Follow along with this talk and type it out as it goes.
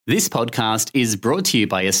This podcast is brought to you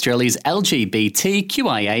by Australia's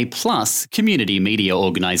LGBTQIA+ community media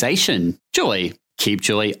organisation, Joy. Keep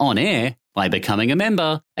Joy on air by becoming a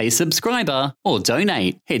member, a subscriber, or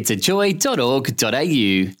donate. Head to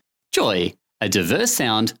joy.org.au. Joy, a diverse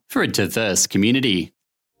sound for a diverse community.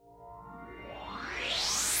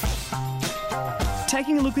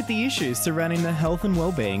 Taking a look at the issues surrounding the health and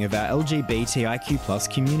wellbeing of our LGBTIQ+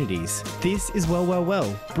 communities. This is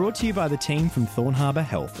Well, brought to you by the team from Thorne Harbour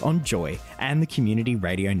Health on Joy and the Community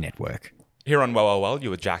Radio Network. Here on Well, you're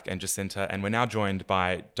with Jack and Jacinta, and we're now joined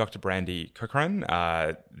by Dr Brandy Cochrane,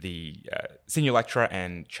 the Senior Lecturer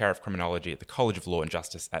and Chair of Criminology at the College of Law and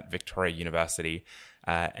Justice at Victoria University,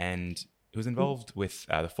 and who was involved with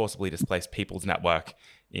the Forcibly Displaced People's Network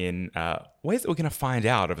in ways that we're going to find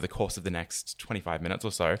out over the course of the next 25 minutes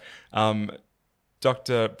or so.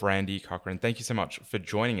 Dr. Brandy Cochrane, thank you so much for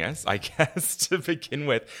joining us. I guess to begin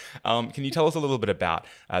with, can you tell us a little bit about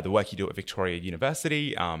the work you do at Victoria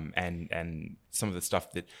University and some of the stuff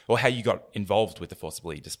or how you got involved with the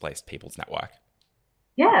Forcibly Displaced People's Network?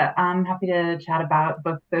 Yeah, I'm happy to chat about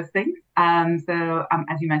both those things. As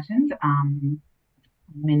you mentioned, I'm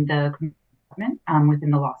in the department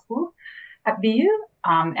within the law school at VU,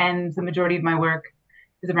 and the majority of my work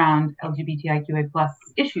is around LGBTIQA+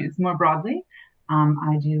 issues more broadly.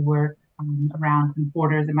 I do work around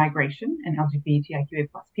borders and migration and LGBTIQA+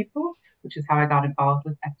 people, which is how I got involved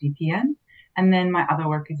with FDPN. And then my other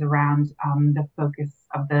work is around the focus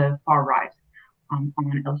of the far right on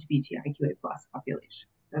LGBTIQA+ population.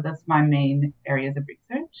 So that's my main areas of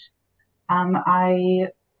research. I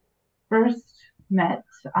first met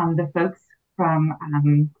the folks from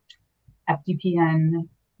FDPN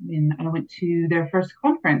when I went to their first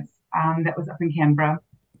conference that was up in Canberra.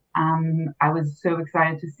 I was so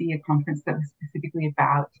excited to see a conference that was specifically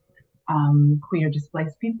about queer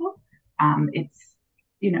displaced people. It's,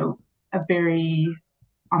 a very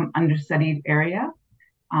understudied area.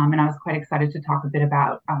 And I was quite excited to talk a bit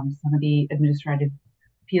about some of the Administrative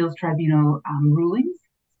Appeals Tribunal rulings,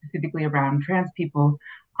 specifically around trans people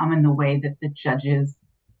and the way that the judges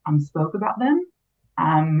spoke about them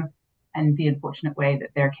and the unfortunate way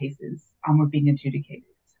that their cases were being adjudicated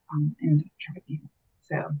in the tribunal.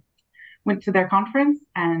 So went to their conference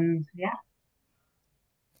and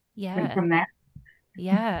went from there.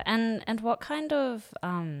 Yeah. And what kind of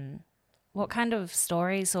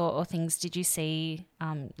stories or things did you see?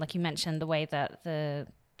 Like you mentioned, the way that the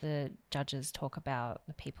judges talk about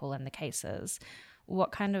the people and the cases.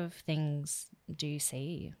 What kind of things do you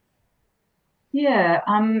see? Yeah.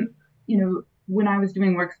 When I was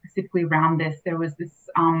doing work specifically around this, there was this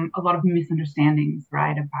a lot of misunderstandings,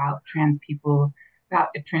 right, about trans people, about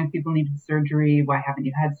if trans people needed surgery, why haven't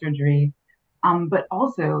you had surgery? But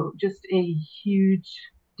also just a huge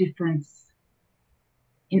difference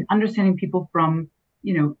in understanding people from,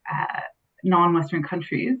 non-Western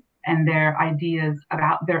countries and their ideas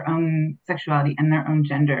about their own sexuality and their own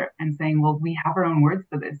gender, and saying, well, we have our own words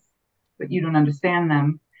for this, but you don't understand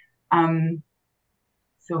them.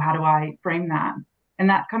 So how do I frame that? And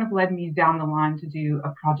that kind of led me down the line to do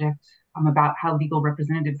a project about how legal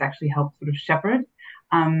representatives actually help sort of shepherd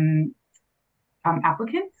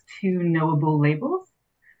applicants to knowable labels.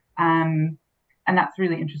 And that's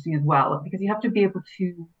really interesting as well, because you have to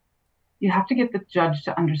get the judge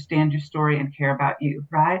to understand your story and care about you,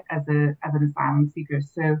 right, as an asylum seeker.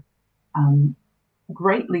 So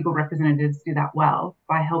great legal representatives do that well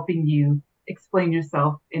by helping you explain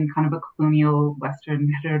yourself in kind of a colonial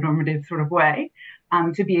Western heteronormative sort of way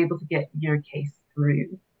to be able to get your case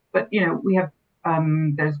through. But, we have,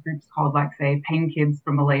 there's groups called, like, say, Pain Kids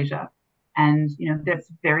from Malaysia. And, that's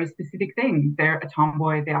a very specific thing. They're a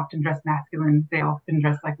tomboy. They often dress masculine. They often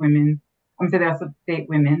dress like women. So they also date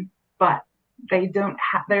women, but they don't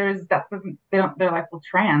have, they're like, well,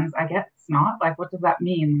 trans, I guess it's not. Like, what does that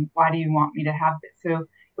mean? Why do you want me to have this? So it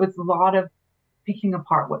was a lot of picking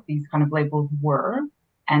apart what these kind of labels were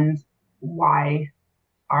and why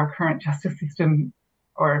our current justice system,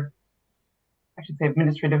 or I should say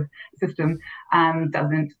administrative system,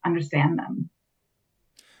 doesn't understand them.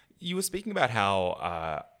 You were speaking about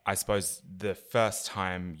how, I suppose, the first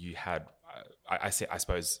time you had, I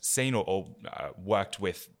suppose, seen or worked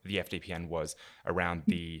with the FDPN was around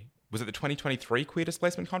was it the 2023 Queer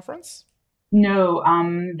Displacement Conference? No,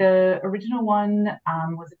 the original one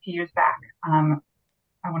was a few years back.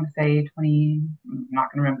 I want to say I'm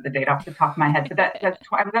not going to remember the date off the top of my head, but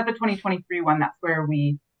I was at the 2023 one. That's where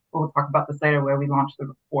we'll talk about this later, where we launched the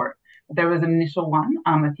report. But there was an initial one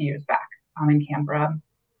a few years back in Canberra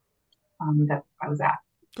that I was at.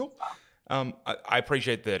 Cool. I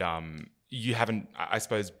appreciate that you haven't, I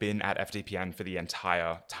suppose, been at FDPN for the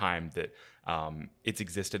entire time that it's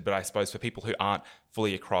existed, but I suppose for people who aren't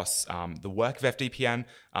fully across the work of FDPN,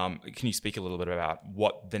 can you speak a little bit about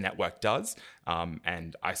what the network does?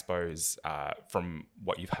 And I suppose from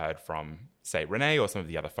what you've heard from, say, Renee or some of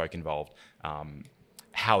the other folk involved,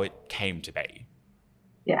 how it came to be.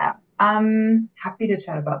 Yeah, happy to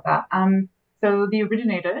chat about that. So the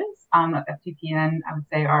originators of FDPN, I would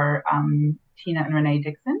say, are Tina and Renee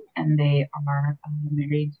Dixson, and they are a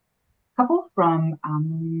married couple from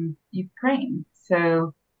Ukraine,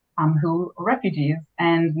 so who are refugees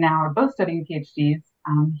and now are both studying PhDs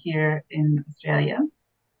here in Australia.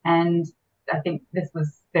 And I think this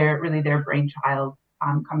was their brainchild,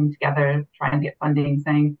 coming together, trying to get funding,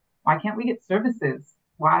 saying, why can't we get services?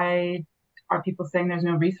 Why are people saying there's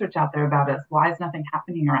no research out there about us? Why is nothing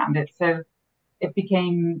happening around it? So it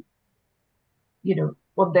became,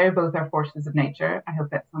 well, they're both our forces of nature. I hope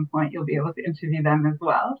at some point you'll be able to interview them as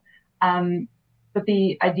well. But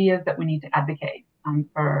the idea is that we need to advocate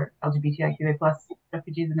for LGBTIQA plus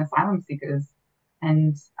refugees and asylum seekers.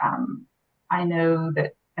 And I know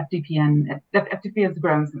that FDPN has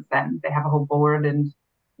grown since then. They have a whole board and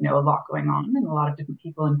a lot going on and a lot of different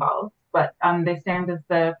people involved. But they stand as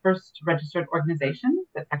the first registered organization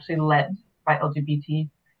that's actually led by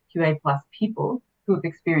LGBTQA plus people who have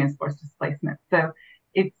experienced forced displacement. So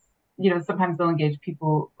it's, sometimes they'll engage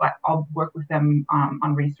people, like I'll work with them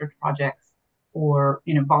on research projects or,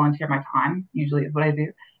 volunteer my time, usually is what I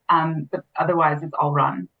do. But otherwise it's all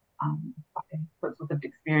run by folks with lived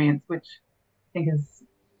experience, which I think is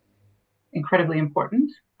incredibly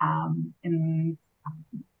important. And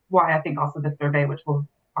why I think also the survey, which we'll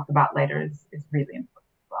talk about later, is really important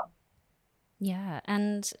as well. Yeah,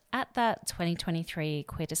 and at that 2023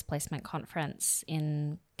 Queer Displacement Conference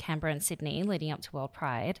in Canberra and Sydney leading up to World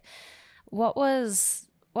Pride, what was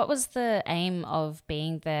the aim of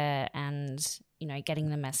being there and, getting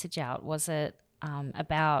the message out? Was it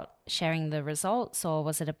about sharing the results, or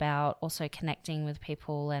was it about also connecting with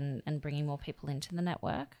people and bringing more people into the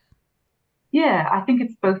network? Yeah, I think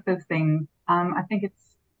it's both those things. I think it's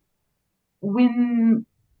when,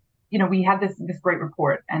 we had this great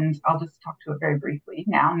report, and I'll just talk to it very briefly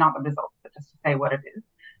now, not the results, but just to say what it is.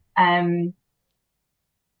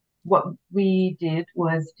 What we did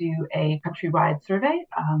was do a countrywide survey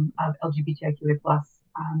of LGBTIQA plus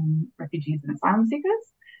refugees and asylum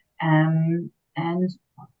seekers, and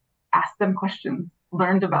asked them questions,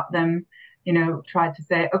 learned about them, tried to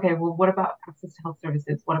say, okay, well, what about access to health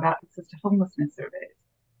services? What about access to homelessness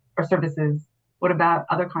services? What about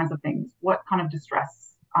other kinds of things? What kind of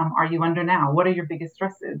distress are you under now? What are your biggest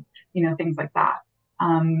stresses? Things like that.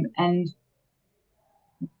 And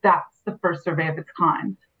that's the first survey of its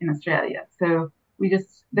kind in Australia. So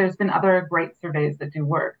there's been other great surveys that do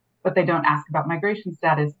work, but they don't ask about migration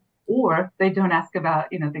status, or they don't ask about,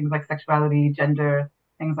 things like sexuality, gender,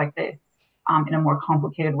 things like this, in a more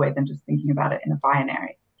complicated way than just thinking about it in a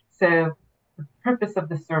binary. So the purpose of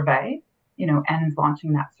the survey, and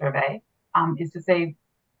launching that survey, is to say,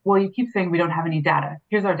 well, you keep saying we don't have any data.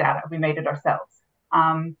 Here's our data. We made it ourselves.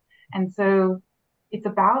 And so it's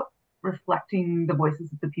about reflecting the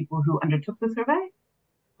voices of the people who undertook the survey,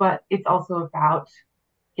 but it's also about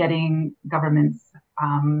getting governments,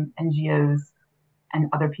 NGOs, and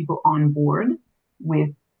other people on board with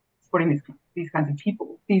supporting these kinds of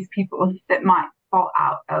people, these people that might fall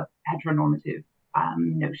out of heteronormative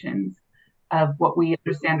notions of what we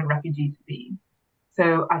understand a refugee to be.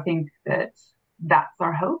 So I think that's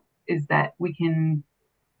our hope, is that we can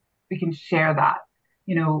share that.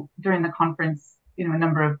 During the conference, a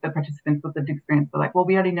number of the participants with lived experience were like, well,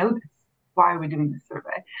 we already know this. Why are we doing this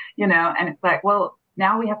survey? And it's like, well,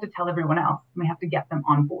 now we have to tell everyone else, and we have to get them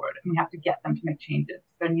on board, and we have to get them to make changes.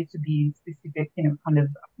 There needs to be specific, kind of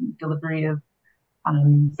delivery of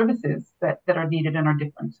services that are needed and are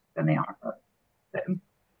different than they are. So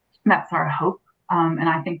that's our hope. And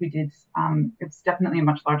I think we did, it's definitely a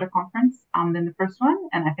much larger conference than the first one.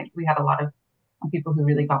 And I think we had a lot of people who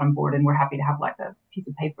really got on board, and we're happy to have like a piece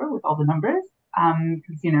of paper with all the numbers.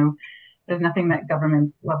 Because, there's nothing that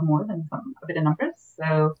governments love more than a bit of numbers.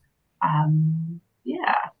 So,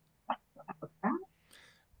 yeah, that's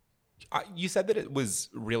about. You said that it was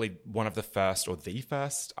really one of the first, or the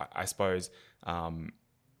first, I suppose,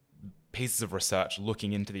 pieces of research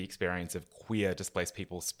looking into the experience of queer displaced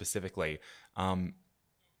people specifically. Can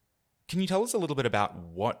you tell us a little bit about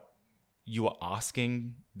what you are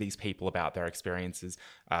asking these people about their experiences,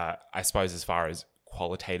 I suppose, as far as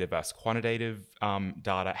qualitative versus quantitative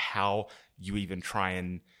data, how you even try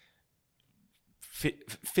and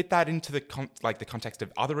fit that into the the context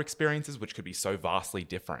of other experiences, which could be so vastly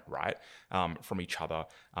different, right, from each other.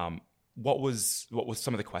 What was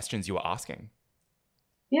some of the questions you were asking?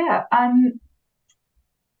 Yeah,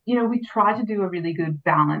 we try to do a really good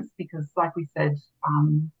balance because, like we said,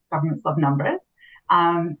 governments love numbers.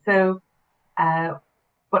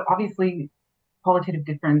 But obviously, qualitative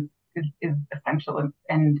difference is essential,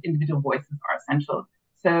 and individual voices are essential.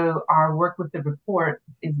 So our work with the report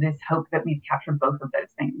is this hope that we've captured both of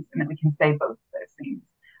those things and that we can say both of those things.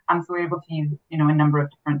 So we're able to use, a number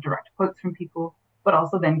of different direct quotes from people, but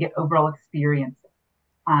also then get overall experience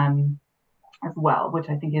as well, which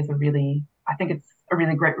I think is it's a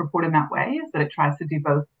really great report in that way, is that it tries to do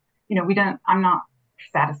both. I'm not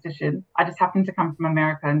statistician. I just happen to come from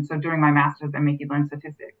America. And so during my master's, they make you learn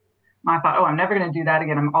statistics. And I thought, I'm never going to do that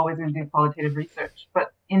again. I'm always going to do qualitative research.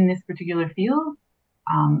 But in this particular field,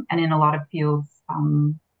 and in a lot of fields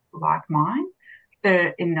like mine,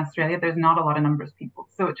 in Australia, there's not a lot of numbers people.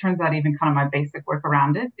 So it turns out even kind of my basic work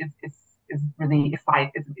around it is really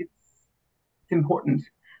it's important.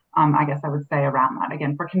 I guess I would say around that,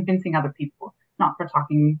 again, for convincing other people, not for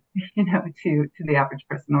talking, to the average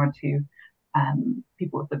person or to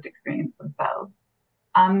people with lived experience themselves.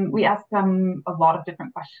 We asked them a lot of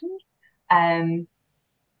different questions.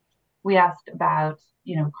 We asked about,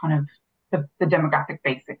 kind of the demographic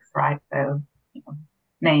basics, right? So,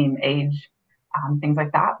 name, age, things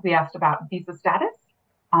like that. We asked about visa status.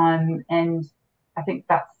 And I think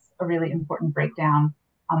that's a really important breakdown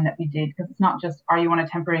that we did, because it's not just, are you on a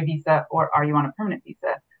temporary visa or are you on a permanent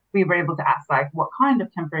visa? We were able to ask, what kind of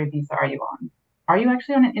temporary visa are you on? Are you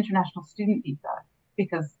actually on an international student visa?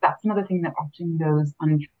 Because that's another thing that often goes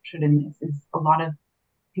uncaptured in this, is a lot of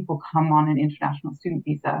people come on an international student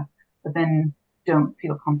visa, but then don't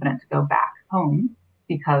feel confident to go back home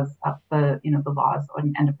because of the laws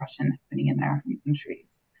and oppression happening in their home countries.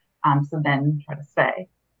 So then try to stay,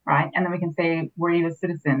 right? And then we can say, were you a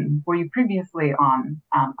citizen? Were you previously on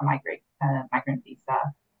a migrant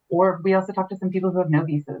visa? Or we also talked to some people who have no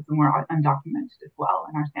visas and were undocumented as well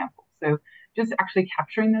in our samples. So just actually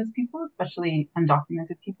capturing those people, especially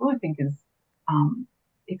undocumented people, I think is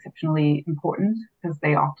exceptionally important, because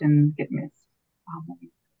they often get missed.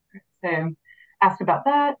 So asked about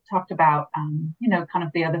that, talked about, kind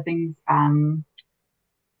of the other things,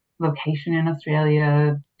 location in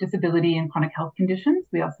Australia, disability and chronic health conditions.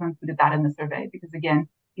 We also included that in the survey because, again,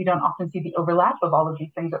 you don't often see the overlap of all of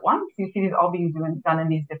these things at once. You see these all being done in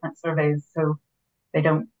these different surveys. So it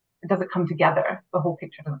doesn't come together. The whole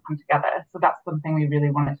picture doesn't come together. So that's something we really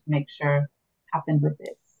wanted to make sure happened with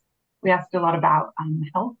this. We asked a lot about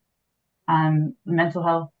health, mental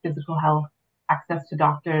health, physical health, access to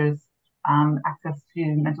doctors, access to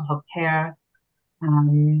mental health care.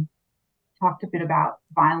 Talked a bit about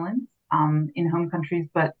violence in home countries,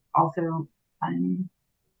 but also,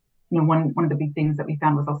 one of the big things that we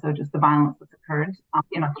found was also just the violence that's occurred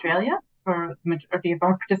in Australia for the majority of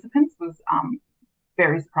our participants was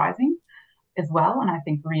very surprising as well. And I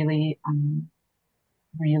think really,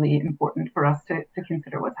 really important for us to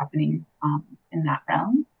consider what's happening in that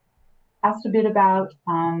realm. Asked a bit about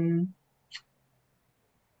kind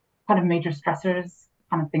of major stressors,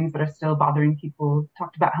 kind of things that are still bothering people.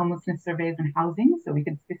 Talked about homelessness surveys and housing. So we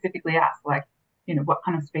could specifically ask, what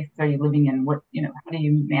kind of spaces are you living in? What, how do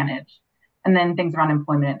you manage? And then things around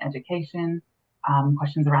employment and education,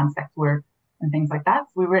 questions around sex work and things like that.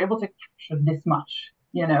 So we were able to capture this much,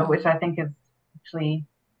 which I think is actually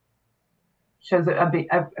shows a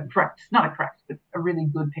really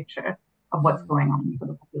good picture of what's going on for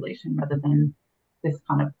the population, rather than this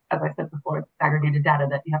kind of, as I said before, aggregated data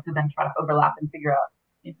that you have to then try to overlap and figure out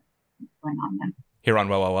what's going on then. Here on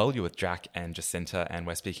Well, you're with Jack and Jacinta, and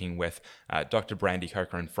we're speaking with Dr. Brandy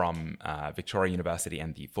Cochrane from Victoria University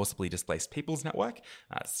and the Forcibly Displaced Peoples Network.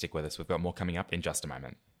 Stick with us, we've got more coming up in just a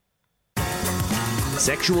moment.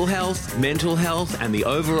 Sexual health, mental health, and the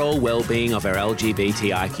overall well-being of our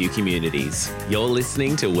LGBTIQ communities. You're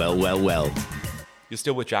listening to Well. You're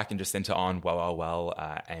still with Jack and Jacinta on Well,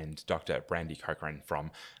 and Dr. Brandy Cochrane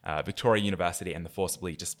from Victoria University and the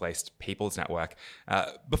Forcibly Displaced Peoples Network.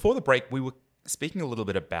 Before the break, we were speaking a little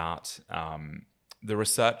bit about the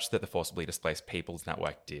research that the Forcibly Displaced Peoples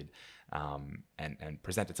Network did and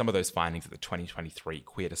presented some of those findings at the 2023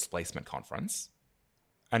 Queer Displacement Conference.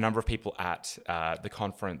 A number of people at the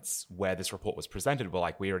conference where this report was presented were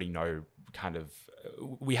like, we already know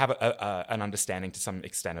we have an understanding to some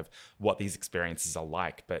extent of what these experiences are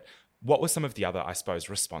like. But what were some of the other, I suppose,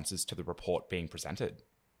 responses to the report being presented?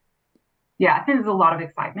 Yeah, I think there's a lot of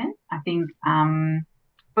excitement. I think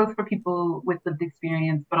both for people with lived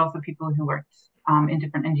experience, but also people who worked in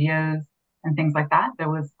different NGOs, and things like that. There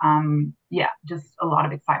was, just a lot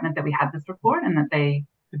of excitement that we had this report and that they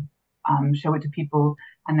could show it to people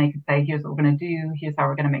and they could say, here's what we're going to do, here's how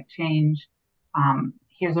we're going to make change,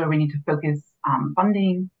 here's where we need to focus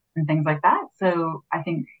funding and things like that. So I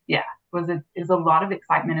think, there's a lot of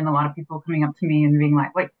excitement and a lot of people coming up to me and being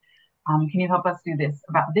like, wait, can you help us do this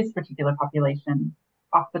about this particular population?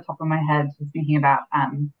 Off the top of my head, just thinking about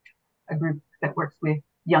a group that works with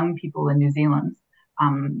young people in New Zealand,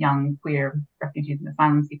 young queer refugees and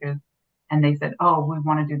asylum seekers, and they said, oh, we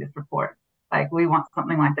want to do this report. Like, we want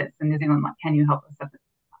something like this in New Zealand. Like, can you help us?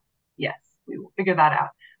 Yes, we will figure that out.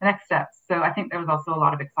 The next steps. So I think there was also a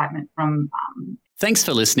lot of excitement from... Thanks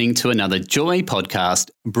for listening to another Joy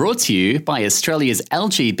podcast brought to you by Australia's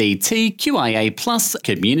LGBTQIA+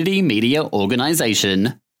 community media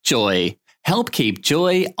organisation, Joy. Help keep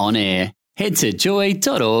Joy on air. Head to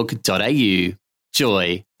joy.org.au.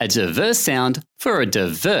 Joy, a diverse sound for a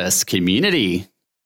diverse community.